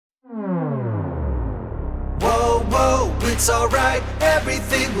Whoa, whoa, it's alright,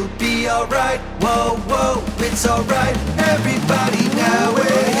 everything will be alright. Whoa, whoa, it's alright, everybody now,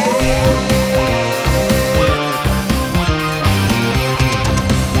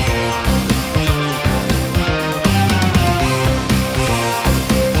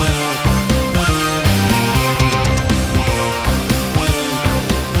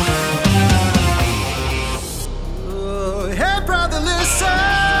 Hey brother, listen.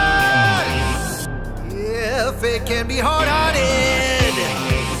 It can be hard-hearted.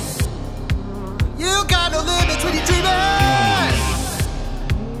 You got no limits when you're dreaming.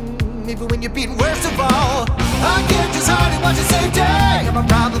 Even when you're beaten, worst of all, I can't just hide and watch it save day. You're my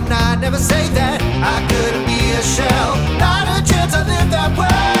problem now, I never say that. I couldn't be a shell, not a chance I live that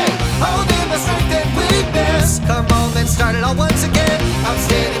way. Holding my strength and weakness. Come on, let's start it all once again. I'm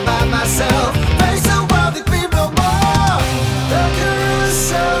standing by myself, face the world and grieve no more. The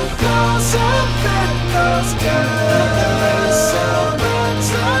carousel goes up and goes down.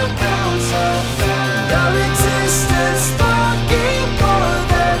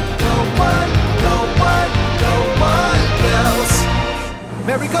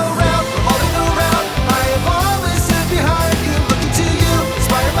 Merry-go-round, rolling around. I have always stood behind you, looking to you,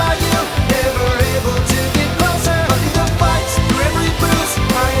 inspired by you. Never able to get closer, hunting the fights through every bruise.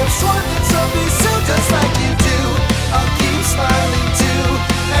 I have sworn that someday soon, just like you do, I'll keep smiling too.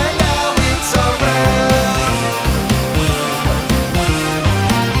 And now it's around.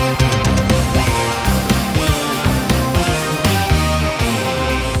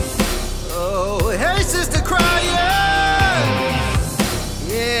 Oh, hey sister crying.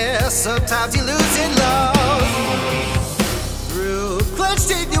 Sometimes you lose in love. Through clenched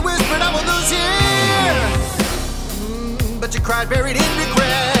teeth you whispered I will lose here. But you cried buried in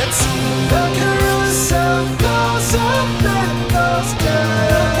regrets. The carousel goes up and goes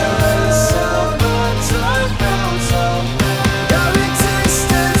down. Your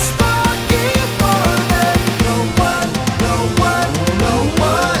existence fucking more than no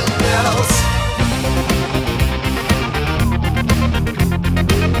one else.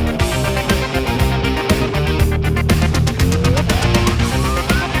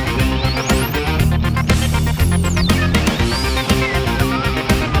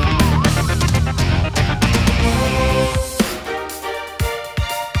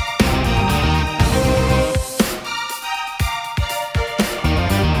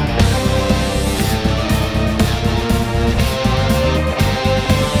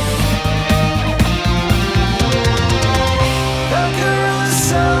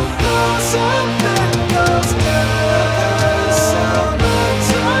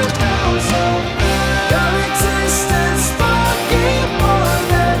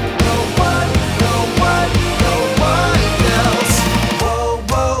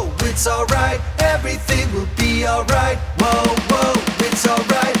 It's alright, everything will be alright.